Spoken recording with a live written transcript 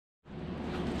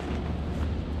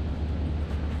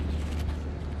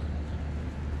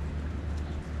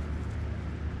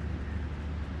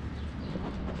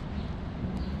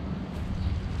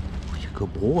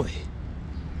Good boy.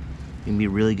 You gonna be a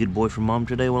really good boy for Mom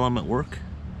today while I'm at work?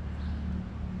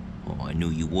 Oh, I knew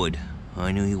you would.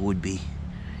 I knew you would be.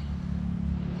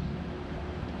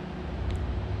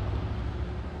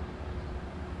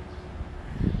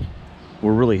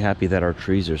 We're really happy that our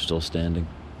trees are still standing.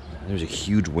 There's a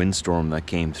huge windstorm that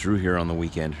came through here on the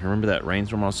weekend. Remember that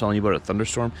rainstorm I was telling you about, a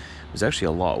thunderstorm? It was actually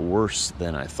a lot worse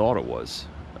than I thought it was.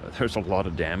 There's a lot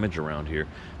of damage around here.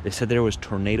 They said there was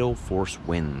tornado force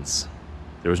winds.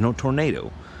 There was no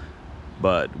tornado,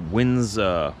 but winds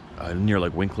near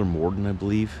like Winkler Morden, I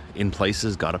believe, in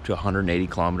places got up to 180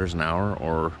 kilometers an hour,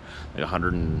 or like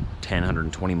 110,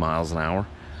 120 miles an hour.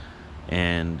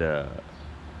 And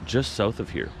just south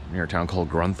of here, near a town called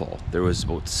Grunthal, there was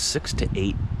about 6 to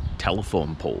 8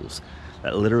 telephone poles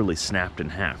that literally snapped in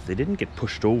half. They didn't get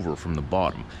pushed over from the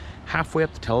bottom. Halfway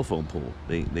up the telephone pole,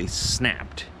 they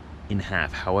snapped in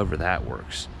half, however that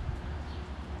works.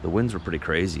 The winds were pretty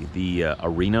crazy. The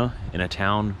arena in a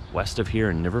town west of here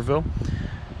in Niverville,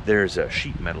 there's a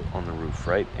sheet metal on the roof,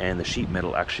 right? And the sheet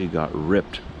metal actually got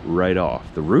ripped right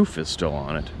off. The roof is still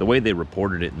on it. The way they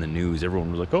reported it in the news,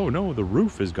 everyone was like, oh no, the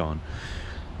roof is gone.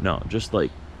 No, just like,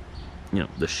 you know,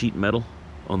 the sheet metal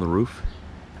on the roof,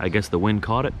 I guess the wind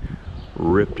caught it,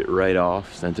 ripped it right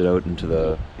off, sent it out into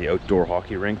the outdoor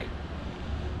hockey rink.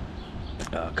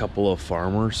 A couple of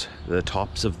farmers, the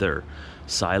tops of their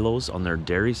silos, on their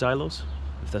dairy silos,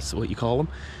 if that's what you call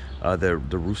them,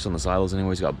 the roofs on the silos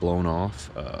anyways got blown off.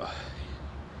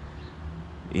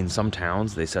 In some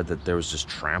towns, they said that there was just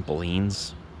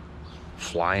trampolines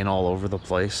flying all over the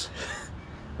place.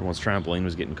 Everyone's trampoline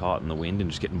was getting caught in the wind and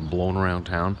just getting blown around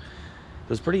town. It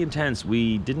was pretty intense.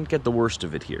 We didn't get the worst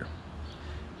of it here,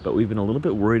 but we've been a little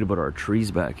bit worried about our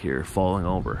trees back here falling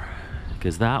over,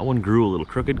 because that one grew a little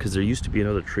crooked, because there used to be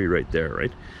another tree right there,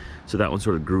 right? So that one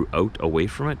sort of grew out away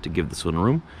from it to give this one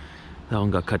room. That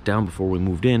one got cut down before we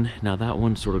moved in. Now that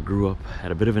one sort of grew up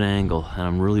at a bit of an angle, and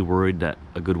I'm really worried that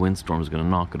a good windstorm is going to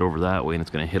knock it over that way, and it's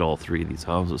going to hit all three of these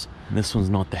houses. And this one's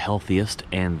not the healthiest,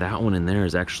 and that one in there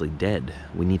is actually dead.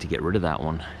 We need to get rid of that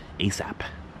one ASAP.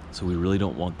 So we really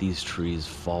don't want these trees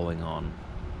falling on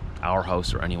our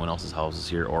house or anyone else's houses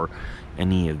here, or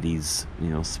any of these, you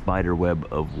know, spider web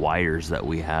of wires that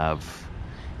we have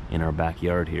in our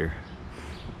backyard here,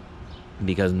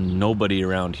 because nobody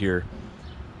around here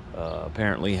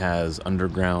apparently has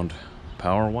underground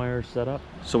power wires set up.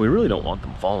 So we really don't want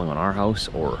them falling on our house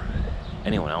or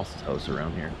anyone else's house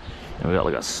around here. And we got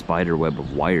like a spider web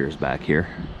of wires back here,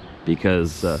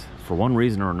 because for one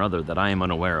reason or another that I am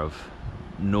unaware of,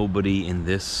 nobody in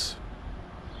this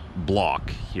block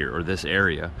here or this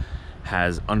area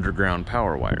has underground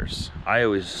power wires. I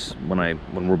always,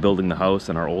 when we're building the house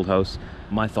and our old house,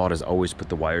 my thought is always put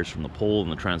the wires from the pole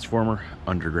and the transformer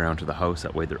underground to the house.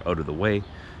 That way they're out of the way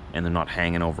and they're not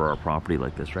hanging over our property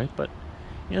like this, right? But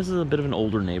you know, this is a bit of an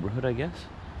older neighborhood, I guess,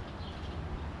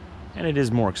 and it is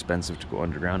more expensive to go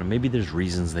underground, and maybe there's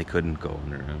reasons they couldn't go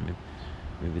underground.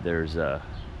 Maybe there's a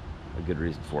good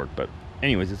reason for it, but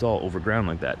anyways, it's all overground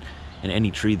like that, and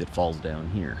any tree that falls down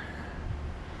here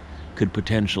could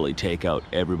potentially take out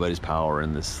everybody's power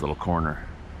in this little corner,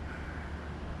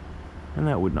 and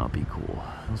that would not be cool.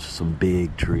 Those are some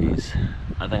big trees.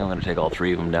 I think I'm going to take all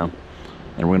three of them down,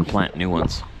 and we're going to plant new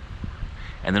ones.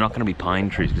 And they're not going to be pine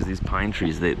trees, because these pine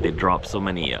trees, they drop so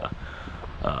many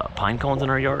pine cones in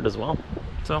our yard as well.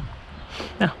 So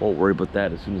yeah, we'll worry about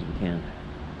that as soon as we can.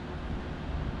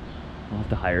 I'll have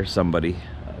to hire somebody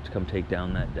to come take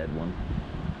down that dead one.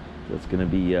 So it's going to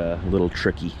be a little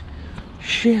tricky.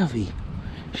 Chevy,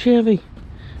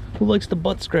 who likes the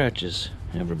butt scratches?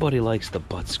 Everybody likes the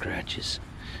butt scratches,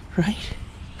 right?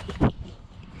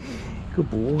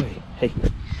 Good boy. Hey,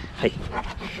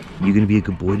 you gonna be a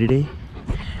good boy today?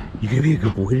 You gonna be a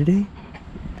good boy today?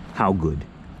 How good?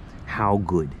 How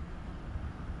good?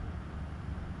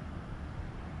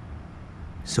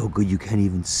 So good you can't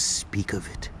even speak of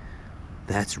it.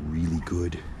 That's really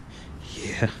good.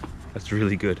 Yeah, that's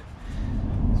really good.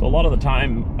 So a lot of the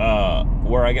time,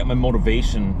 where I get my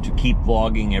motivation to keep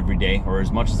vlogging every day, or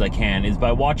as much as I can, is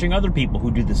by watching other people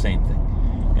who do the same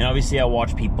thing. And obviously I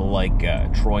watch people like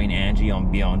Troy and Angie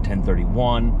on Beyond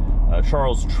 1031,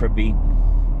 Charles Trippy.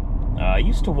 I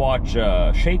used to watch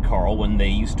Shay Carl when they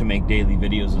used to make daily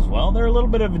videos as well. They're a little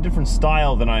bit of a different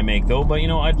style than I make though, but you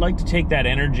know, I'd like to take that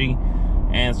energy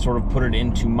and sort of put it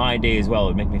into my day as well. It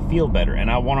would make me feel better, and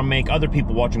I want to make other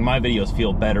people watching my videos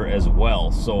feel better as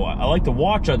well. So I like to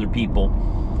watch other people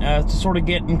to sort of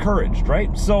get encouraged,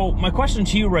 right? So my question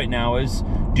to you right now is,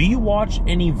 do you watch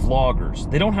any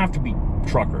vloggers? They don't have to be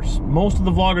truckers. Most of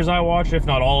the vloggers I watch, if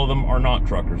not all of them, are not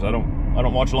truckers. I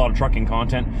don't watch a lot of trucking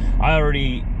content. I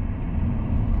already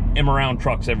am around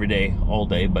trucks every day, all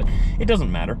day, but it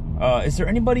doesn't matter. Is there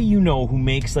anybody you know who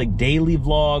makes like daily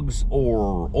vlogs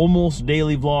or almost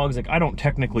daily vlogs? Like, I don't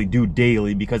technically do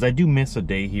daily because I do miss a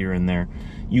day here and there,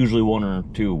 usually 1 or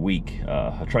 2 a week.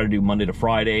 I try to do Monday to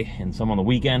Friday and some on the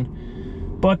weekend.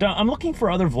 But I'm looking for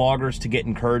other vloggers to get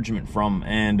encouragement from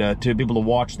and to be able to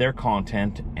watch their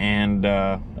content and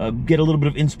get a little bit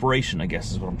of inspiration, I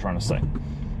guess is what I'm trying to say.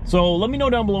 So let me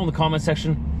know down below in the comment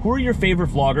section, who are your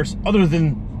favorite vloggers, other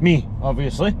than me,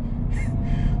 obviously?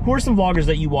 Who are some vloggers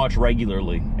that you watch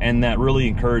regularly and that really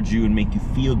encourage you and make you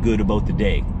feel good about the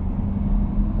day?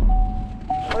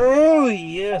 Oh,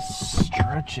 yes.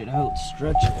 Stretch it out,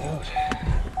 stretch it out.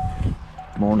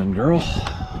 Morning, girl.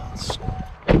 Let's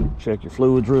check your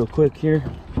fluids real quick here.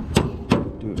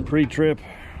 Do a pre-trip.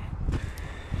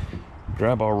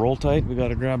 Grab our roll tight. We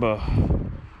gotta grab a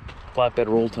flatbed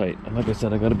roll tight. And like I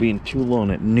said, I gotta be in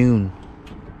Toulon at noon.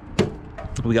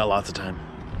 We got lots of time.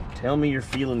 Tell me you're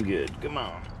feeling good. Come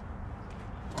on.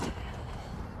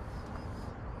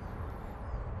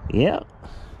 Yeah.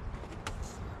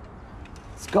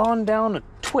 It's gone down a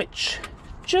twitch.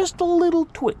 Just a little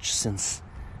twitch since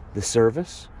the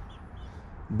service.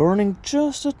 Burning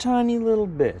just a tiny little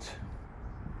bit.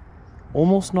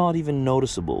 Almost not even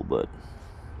noticeable, but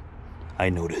I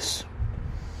notice.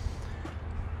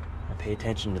 I pay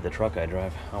attention to the truck I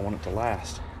drive. I want it to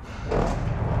last.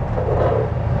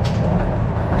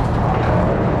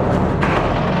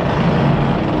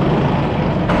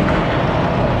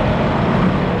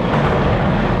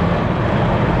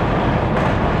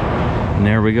 And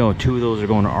there we go. 2 of those are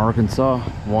going to Arkansas.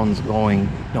 One's going,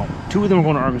 no, 2 of them are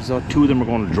going to Arkansas. 2 of them are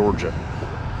going to Georgia.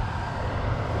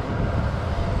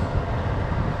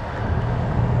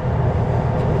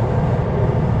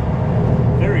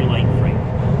 Very light freight.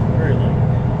 Very light.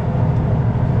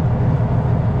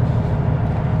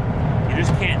 You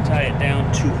just can't tie it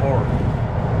down too hard.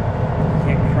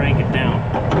 You can't crank it down.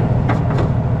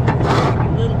 Be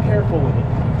a little careful with it.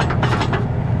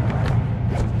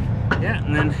 Yeah,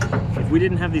 and then if we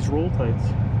didn't have these roll tights,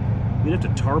 we'd have to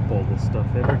tarp all this stuff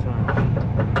every time.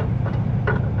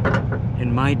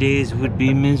 And my days would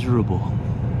be miserable.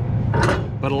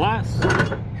 But alas,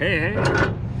 hey, hey,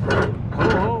 ho,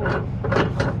 ho,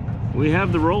 we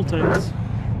have the roll tights.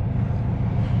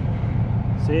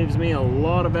 Saves me a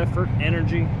lot of effort,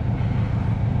 energy.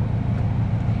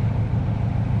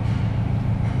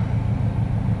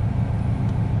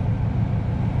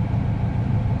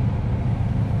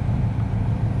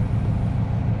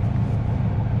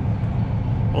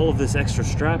 All of this extra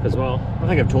strap as well. I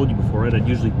think I've told you before, right? I'd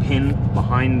usually pin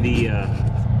behind the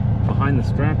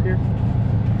strap here.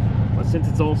 But since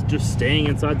it's all just staying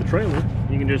inside the trailer,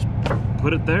 you can just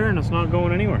put it there and it's not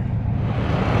going anywhere.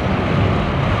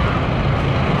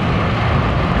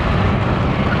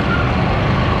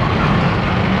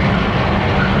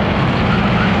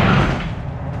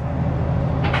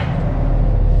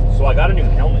 So I got a new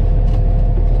helmet.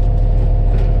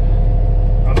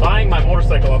 I'm buying my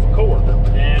motorcycle off a coworker.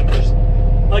 And just,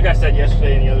 like I said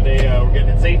yesterday and the other day, we're getting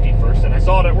it safety first. And I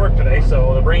saw it at work today,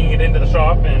 so they're bringing it into the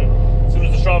shop. And as soon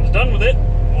as the shop's done with it,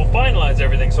 we'll finalize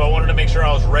everything. So I wanted to make sure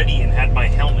I was ready and had my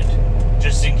helmet,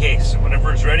 just in case.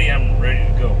 Whenever it's ready, I'm ready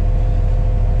to go.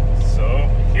 So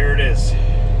here it is.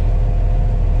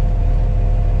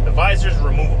 The visor's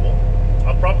removable.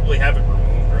 I'll probably have it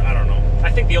removed, or I don't know. I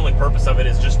think the only purpose of it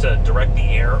is just to direct the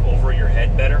air over your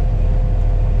head better.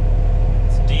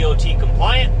 It's DOT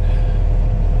compliant.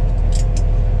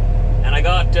 And I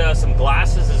got some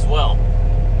glasses as well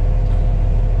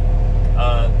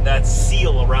that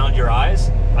seal around your eyes.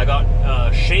 I got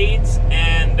shades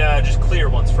and just clear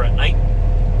ones for at night.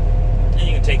 And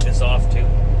you can take this off too.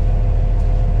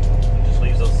 It just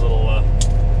leaves those little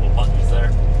buttons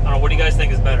there. I don't know, what do you guys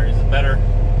think is better? Is it better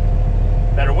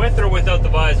with or without the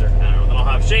visor? I don't know. Then I'll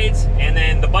have shades, and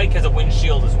then the bike has a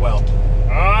windshield as well.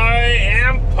 I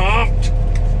am pumped.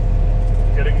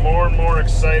 Getting more and more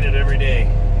excited every day.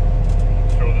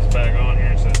 Throw this bag on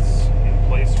here so it's in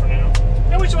place for now.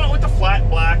 And we just went with the flat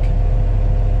black.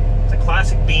 It's a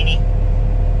classic beanie.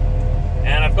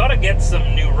 And I've got to get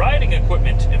some new riding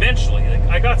equipment eventually. Like,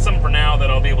 I got some for now that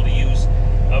I'll be able to use.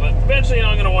 But eventually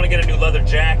I'm going to want to get a new leather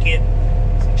jacket,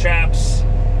 some chaps,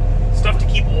 stuff to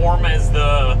keep warm as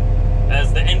the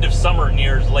end of summer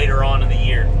nears later on in the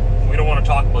year. We don't want to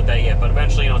talk about that yet, but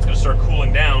eventually, it's going to start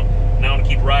cooling down. And I want to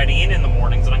keep riding in the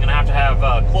mornings, and I'm going to have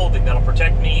clothing that'll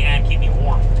protect me and keep me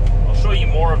warm. I'll show you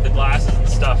more of the glasses and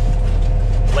stuff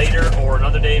later or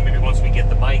another day, maybe once we get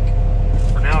the bike.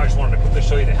 For now, I just wanted to quickly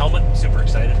show you the helmet. I'm super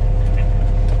excited.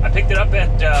 I picked it up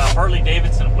at Harley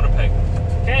Davidson in Winnipeg.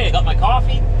 Okay, I got my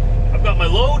coffee. I've got my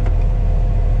load.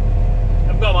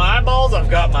 I've got my eyeballs, I've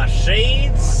got my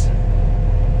shades.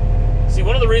 See,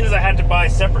 one of the reasons I had to buy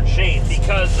separate shades,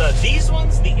 because these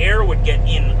ones, the air would get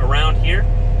in around here,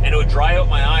 and it would dry out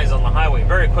my eyes on the highway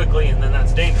very quickly, and then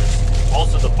that's dangerous.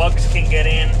 Also, the bugs can get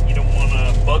in. You don't want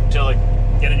a bug to like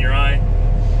get in your eye.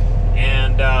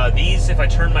 And these, if I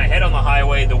turn my head on the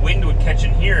highway, the wind would catch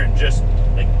in here and just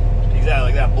like exactly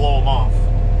like that, blow them off.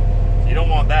 You don't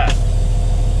want that.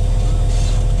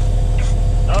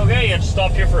 Okay, I just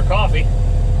stopped here for a coffee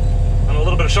and a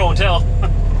little bit of show and tell.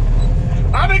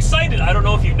 I'm excited. I don't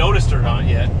know if you've noticed or not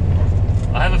yet.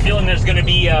 I have a feeling there's going to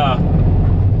be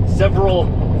several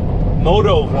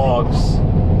moto vlogs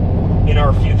in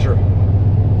our future.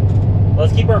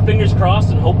 Let's keep our fingers crossed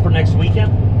and hope for next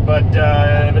weekend. But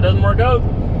if it doesn't work out,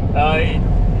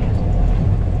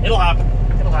 it'll happen.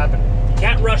 It'll happen. You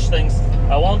can't rush things.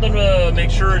 I want them to make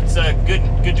sure it's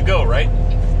good to go, right?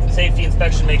 Safety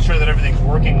inspection, make sure that everything's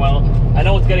working well. I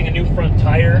know it's getting a new front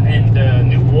tire and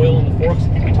new oil in the forks. I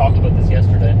think we talked about this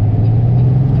yesterday.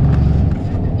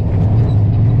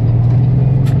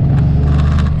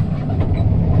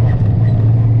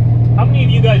 How many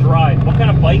of you guys ride? What kind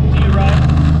of bike do you ride?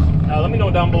 Let me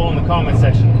know down below in the comment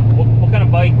section. What kind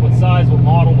of bike, what size, what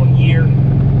model, what year?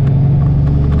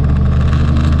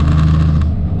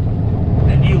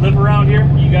 And do you live around here?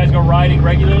 You guys go riding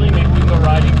regularly? Maybe we can go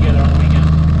riding together on the weekend.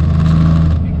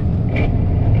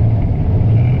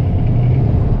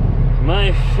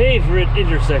 My favorite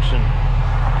intersection.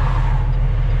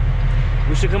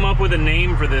 We should come up with a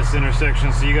name for this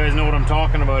intersection so you guys know what I'm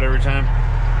talking about every time.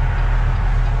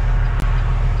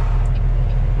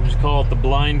 We'll just call it the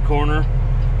blind corner.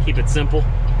 Keep it simple.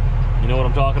 You know what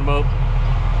I'm talking about?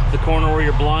 The corner where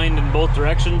you're blind in both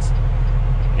directions.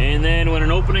 And then when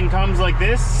an opening comes like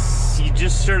this, you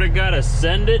just sort of gotta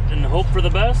send it and hope for the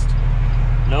best.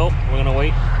 Nope, we're gonna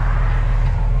wait.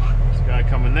 This guy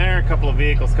coming there, a couple of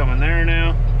vehicles coming there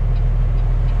now.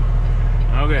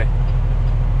 Okay.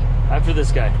 After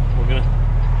this guy, we're gonna...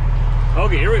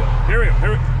 Okay, here we go, here we go,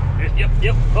 here we go.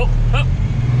 Yep, oh.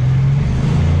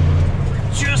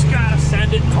 Just gotta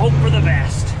send it and hope for the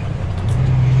best.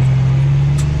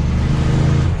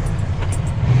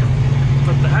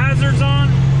 Put the hazards on.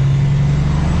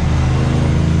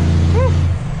 Whew.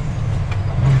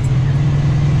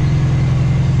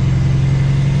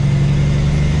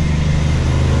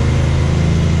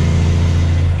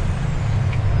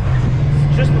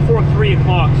 It's just before 3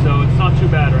 o'clock, so it's not too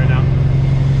bad right now.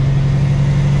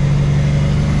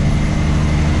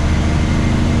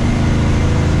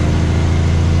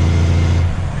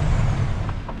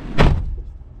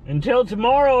 Until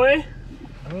tomorrow, eh?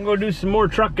 I'm gonna go do some more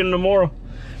trucking tomorrow.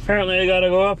 Apparently I gotta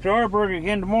go up to Arborg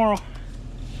again tomorrow.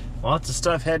 Lots of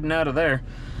stuff heading out of there.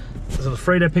 So the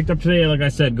freight I picked up today, like I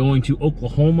said, going to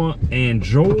Oklahoma and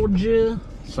Georgia.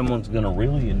 Someone's gonna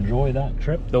really enjoy that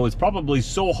trip. Though it's probably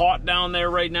so hot down there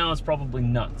right now, it's probably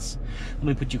nuts. Let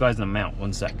me put you guys in the mount,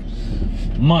 1 sec.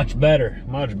 Much better,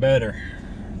 much better.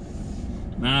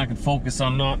 Now I can focus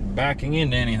on not backing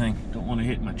into anything. Don't want to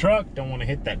hit my truck, don't want to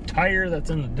hit that tire that's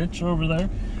in the ditch over there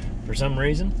for some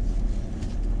reason.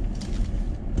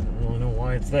 I don't really know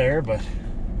why it's there, but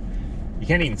you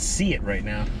can't even see it right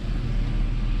now.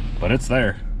 But it's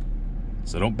there,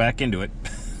 so don't back into it.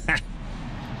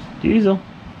 Diesel,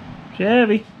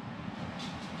 Chevy.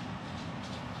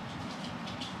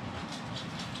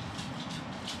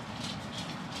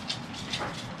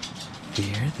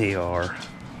 Here they are.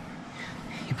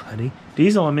 Hey, buddy.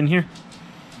 Diesel, I'm in here.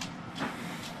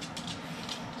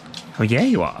 Oh, yeah,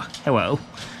 you are. Hello.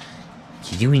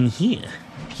 What you doing here?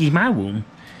 Here's my room.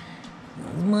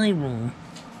 My room.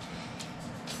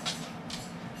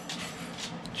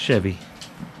 Chevy.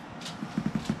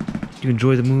 Do you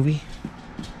enjoy the movie?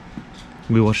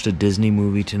 We watched a Disney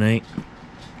movie tonight.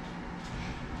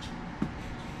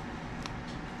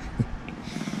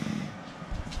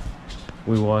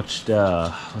 We watched,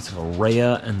 what's it called?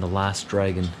 Raya and the Last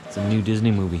Dragon. It's a new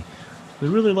Disney movie. We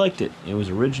really liked it. It was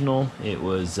original, it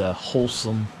was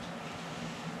wholesome,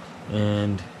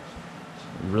 and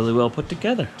really well put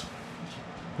together.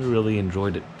 We really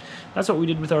enjoyed it. That's what we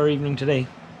did with our evening today.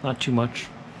 Not too much.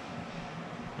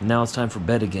 And now it's time for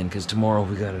bed again, because tomorrow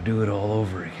we gotta do it all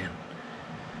over again.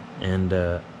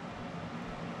 And,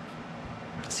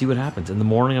 see what happens. In the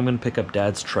morning, I'm gonna pick up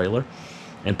Dad's trailer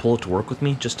and pull it to work with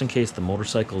me, just in case the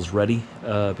motorcycle is ready,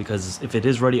 because if it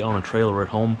is ready on a trailer at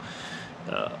home,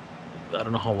 I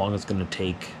don't know how long it's going to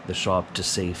take the shop to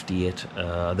safety it.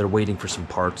 They're waiting for some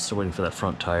parts, they're waiting for that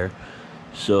front tire.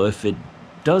 So if it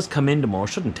does come in tomorrow, it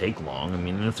shouldn't take long. I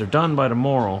mean, if they're done by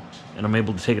tomorrow, and I'm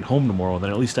able to take it home tomorrow, then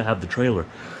at least I have the trailer.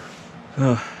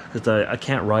 Because I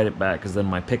can't ride it back, because then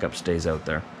my pickup stays out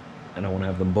there. and I want to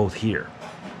have them both here.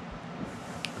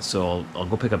 So I'll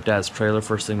go pick up Dad's trailer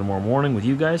first thing tomorrow morning with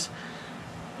you guys.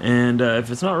 And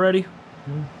if it's not ready,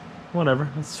 whatever,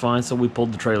 that's fine. So we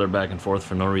pulled the trailer back and forth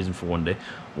for no reason for one day.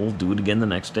 We'll do it again the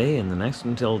next day and the next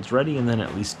until it's ready, and then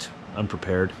at least I'm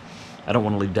prepared. I don't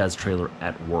want to leave Dad's trailer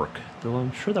at work, though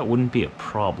I'm sure that wouldn't be a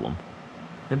problem.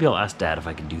 Maybe I'll ask Dad if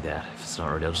I can do that. If it's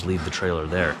not ready, I'll just leave the trailer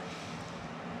there.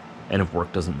 And if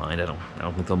work doesn't mind, I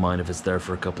don't think they'll mind if it's there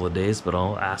for a couple of days, but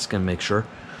I'll ask and make sure.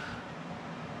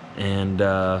 And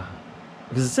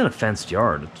because it's in a fenced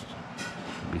yard,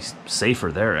 it'll be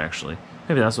safer there actually.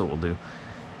 Maybe that's what we'll do.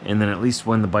 And then at least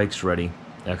when the bike's ready,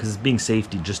 because it's being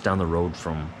safety just down the road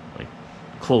from like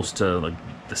close to like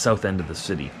the south end of the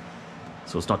city,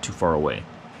 so it's not too far away.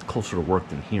 It's closer to work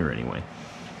than here anyway.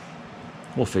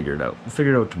 We'll figure it out. We'll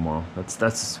figure it out tomorrow.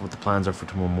 That's what the plans are for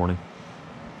tomorrow morning.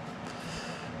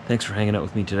 Thanks for hanging out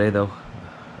with me today, though.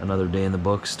 Another day in the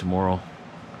books. Tomorrow,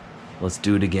 let's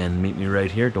do it again. Meet me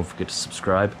right here. Don't forget to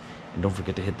subscribe, and don't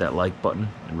forget to hit that like button.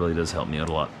 It really does help me out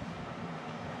a lot.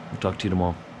 I'll talk to you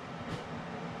tomorrow.